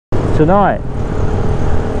tonight.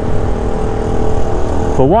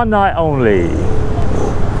 For one night only,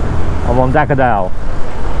 I'm on DAVAO.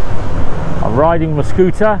 I'm riding my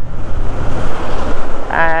scooter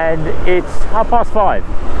and it's 5:30.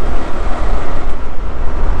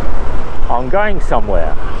 I'm going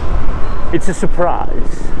somewhere. It's a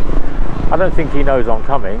surprise. I don't think he knows I'm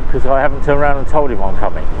coming because I haven't turned around and told him I'm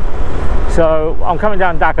coming. So I'm coming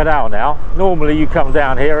down DAVAO now. Normally you come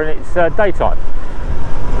down here and it's daytime.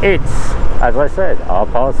 It's, as I said,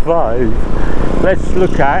 5:30. Let's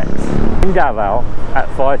look at DAVAO at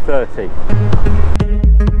 5:30.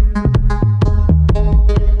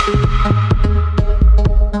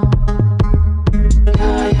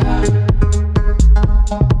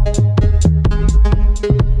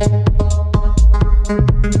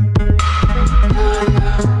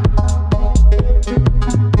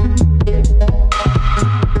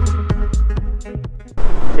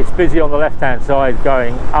 Busy on the left hand side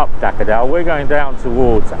going up DAVAO. We're going down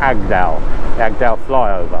towards Agdal, the Agdal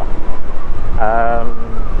flyover.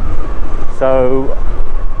 So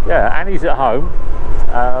yeah, Annie's at home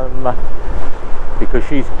because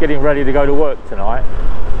she's getting ready to go to work tonight.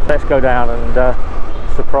 Let's go down and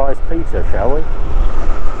surprise Peter, shall we?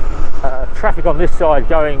 Traffic on this side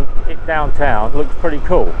going downtown looks pretty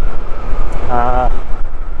cool.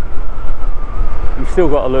 You've still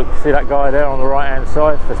got to look, see that guy there on the right hand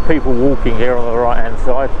side? There's people walking here on the right hand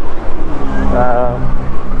side.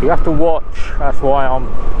 You have to watch, that's why I'm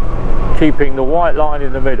keeping the white line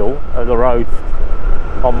in the middle of the road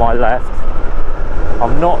on my left.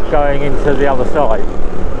 I'm not going into the other side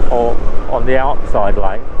or on the outside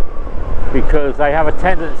lane because they have a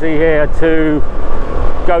tendency here to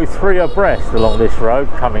go three abreast along this road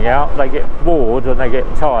coming out. They get bored and they get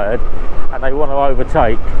tired and they want to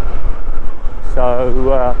overtake.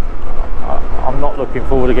 So I'm not looking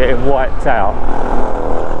forward to getting wiped out.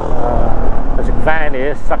 There's a van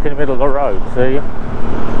here stuck in the middle of the road, see?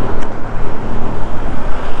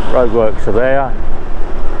 Roadworks are there.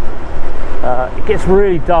 It gets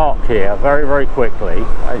really dark here very, very quickly,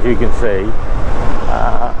 as you can see.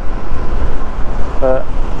 But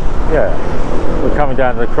yeah, we're coming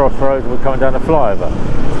down to the crossroads, we're coming down the flyover.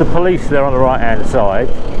 It's the police there on the right hand side.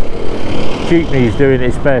 Jeepney's doing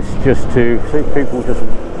its best just to see people just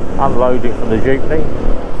unloading from the jeepney.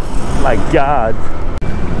 My God,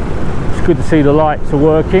 it's good to see the lights are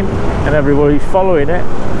working and everybody's following it.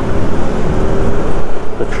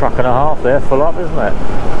 The truck and a half there full up, isn't it?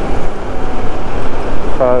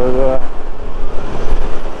 So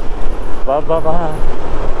blah blah blah.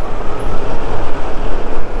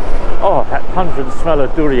 Oh, that pungent smell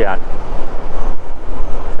of durian.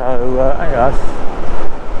 So anyway,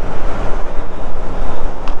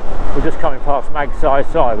 we're just coming past Magsaysay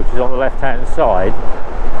Side, which is on the left hand side.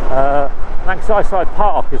 Magsaysay Side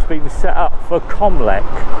Park has been set up for Comlec.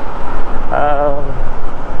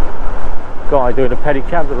 Guy doing a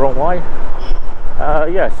pedicab the wrong way.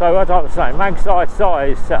 Yeah, so as I was saying, Magsaysay Side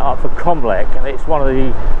is set up for Comlec, and it's one of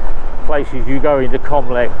the places you go into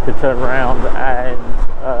Comlec to turn around and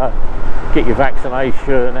get your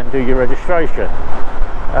vaccination and do your registration.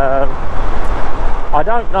 I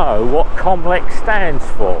don't know what Comlec stands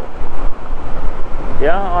for.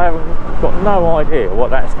 Yeah, I haven't got no idea what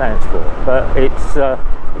that stands for, but it's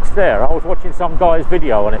there. I was watching some guy's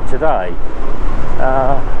video on it today.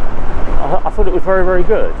 I thought it was very, very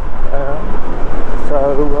good.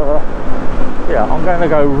 Yeah, I'm going to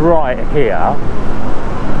go right here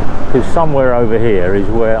because somewhere over here is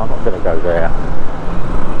where I'm not going to go there.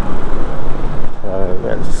 So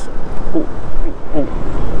let's.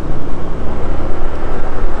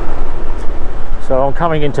 So I'm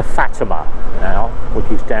coming into Fatima now, which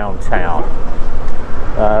is downtown.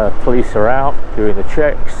 Police are out doing the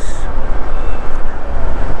checks.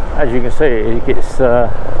 As you can see, it gets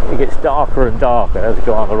darker and darker as you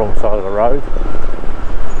go on the wrong side of the road.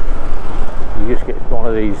 You just get one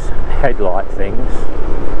of these headlight things.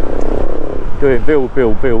 Doing build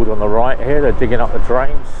on the right here. They're digging up the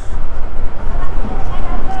drains.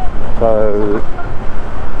 So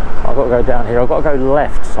I've got to go down here. I've got to go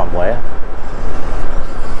left somewhere.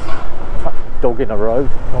 Dog in the road.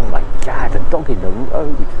 Oh my God, a dog in the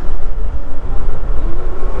road.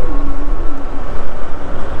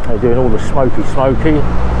 They're doing all the smoky.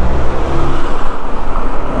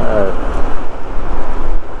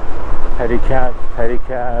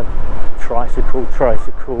 Pedicab,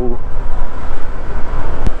 tricycle.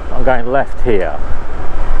 I'm going left here.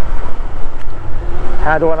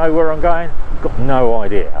 How do I know where I'm going? I've got no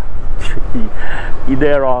idea.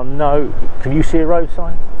 There are no... Can you see a road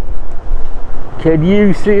sign? Can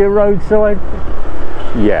you see a road sign?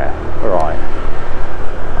 Yeah, right.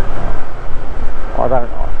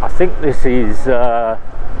 think this is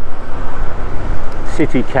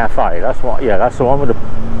City Cafe. That's what. Yeah, that's the one with the.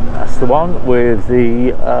 That's the one with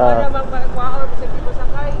the.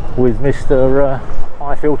 With Mr.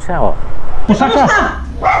 Eiffel Tower. Osaka.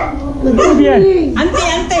 Muy bien.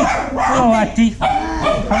 Auntie. Hello, Auntie.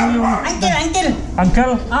 How are you? Uncle.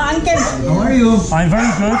 Uncle? Uncle. How are you? I'm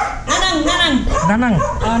very good. Nanang. Nanang.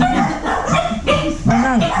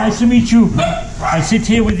 Nanang, nice to meet you. I sit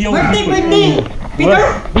here with the old people. Peter.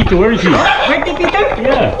 Peter, where is he? Birthday, Peter.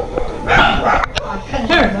 Yeah.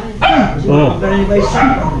 Sir. Oh,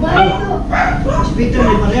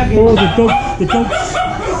 oh, the dogs.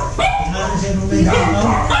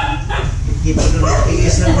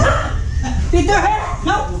 Peter,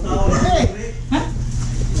 no.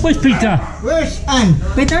 Where's Peter? Where's Anne?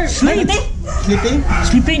 Peter, Sleep. Sleeping?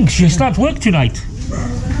 Sleeping. She starts work tonight.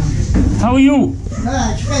 How are you? It's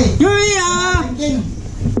okay. Julia.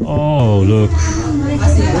 Oh, look.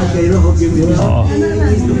 Oh.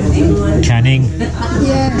 Canning.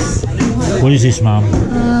 Yes. What is this, ma'am?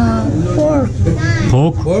 Pork.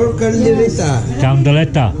 Pork? Pork caldereta.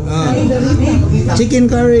 Candeletta. Chicken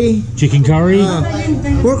curry. Chicken curry.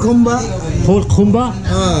 Pork humba. Pork kumba.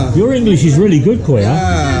 Your English is really good,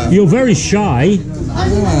 Koya. You're very shy.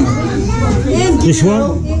 This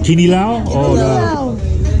one? Kneale? Or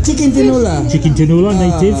Chicken tinola. chicken tinola,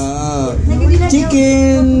 native?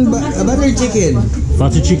 Chicken, butter chicken.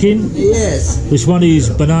 Butter chicken? Yes. This one is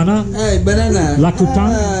banana? Banana.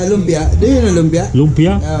 Lakutang? Lumpia. Do you know lumpia?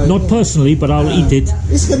 Lumpia? Not personally, but I'll eat it.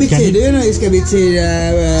 Escabeche. Do you know escabeche?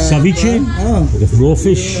 Ceviche? Oh. The raw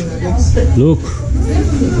fish. Look.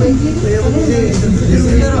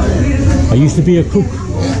 I used to be a cook.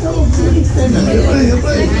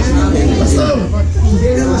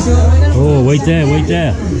 Oh, wait there.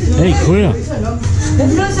 Hey, Koya.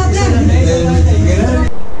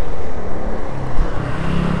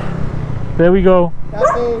 There we go.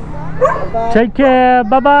 Take care.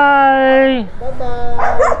 Bye-bye.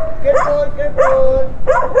 Careful.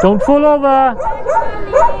 Don't fall over.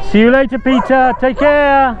 See you later, Peter. Take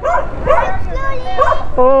care.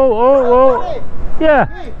 Oh. Yeah.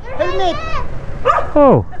 Helmet.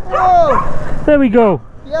 Oh. There we go.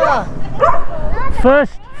 Yeah.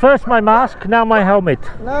 First my mask, now my helmet.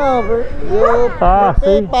 No, you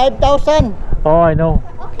See? 5,000. Oh, I know.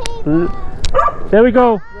 There we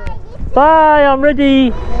go. Bye, I'm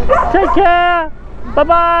ready. Take care.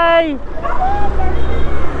 Bye-bye.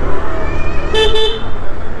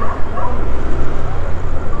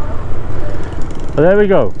 There we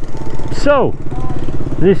go. So,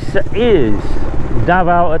 this is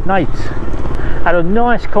DAVAO at night. Had a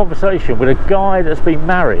nice conversation with a guy that's been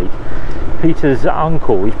married, Peter's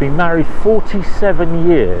uncle. He's been married 47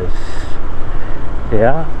 years.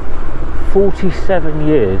 Yeah, 47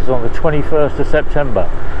 years on the 21st of September.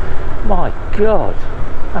 My God,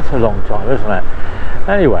 that's a long time, isn't it?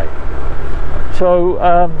 Anyway, so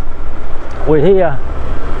we're here.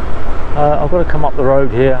 I've got to come up the road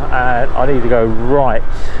here and I need to go right,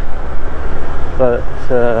 but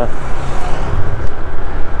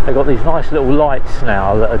they've got these nice little lights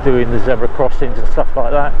now that are doing the zebra crossings and stuff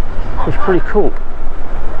like that, which is pretty cool.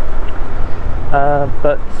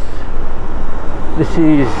 But this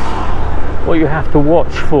is what you have to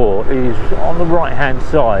watch for, is on the right hand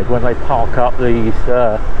side when they park up these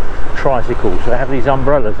tricycles. They have these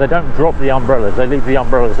umbrellas. They don't drop the umbrellas, they leave the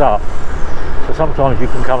umbrellas up. So sometimes you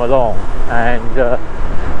can come along and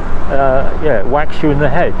yeah, it whacks you in the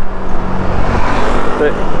head.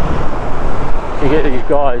 But you get these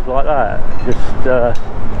guys like that, just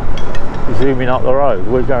zooming up the road.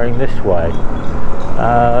 We're going this way.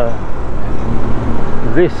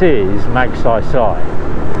 This is Magpie Side.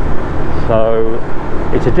 So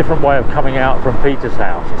it's a different way of coming out from Peter's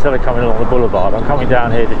house. Instead of coming along the boulevard, I'm coming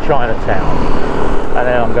down here to Chinatown, and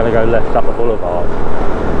then I'm going to go left up the boulevard.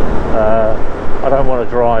 I don't want to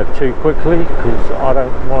drive too quickly because I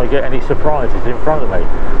don't want to get any surprises in front of me.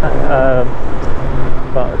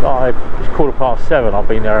 But it's 7:15. I've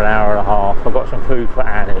been there an hour and a half. I've got some food for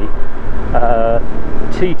Annie.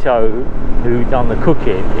 Tito, who done the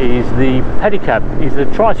cooking, is the pedicab. He's the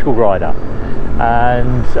tricycle rider,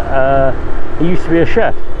 and he used to be a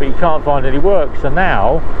chef, but he can't find any work. So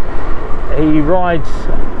now he rides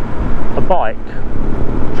a bike,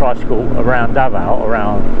 tricycle around DAVAO,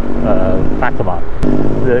 around Fatima.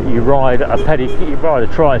 That you ride a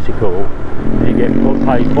tricycle, and you get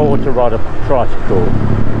paid more to ride a tricycle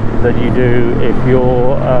than you do if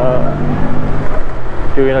you're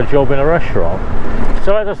doing a job in a restaurant.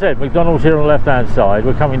 So as I said, McDonald's here on the left hand side.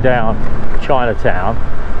 We're coming down Chinatown,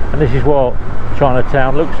 and this is what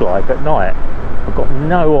Chinatown looks like at night. I've got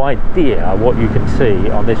no idea what you can see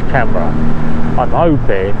on this camera. I'm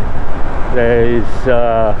hoping there's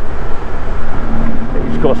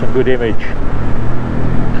it's got some good image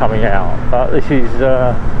coming out, but this is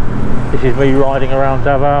me riding around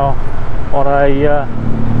Davao on a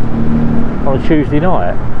Tuesday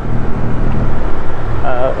night.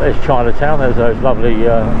 There's Chinatown. There's those lovely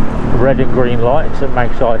red and green lights at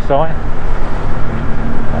Magsaysay.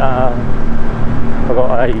 I've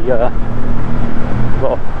got a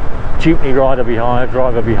jeepney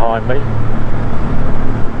driver behind me.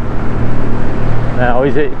 Now,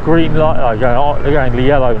 is it green light? Oh, they're going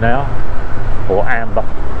yellow now, or amber.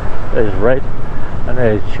 There's red, and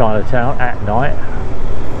there's Chinatown at night.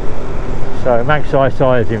 So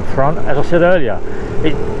Magsaysay is in front. As I said earlier,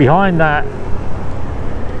 behind that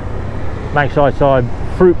Magsaysay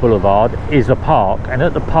Fruit Boulevard is a park, and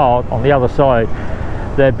at the park on the other side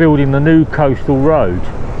they're building the new coastal road,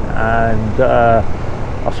 and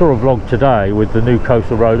I saw a vlog today with the new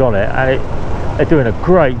coastal road on it, and they're doing a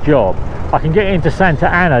great job. I can get into Santa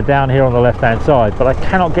Ana down here on the left hand side, but I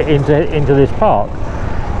cannot get into this park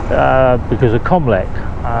because of Comlec,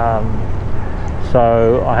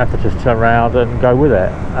 so I have to just turn around and go with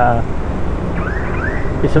it.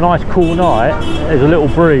 It's a nice cool night. There's a little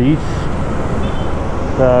breeze,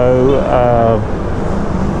 so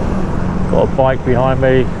got a bike behind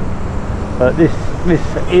me, but this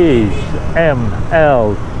is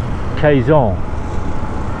ML Quezon,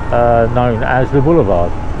 known as the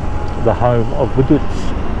Boulevard, the home of Baduts.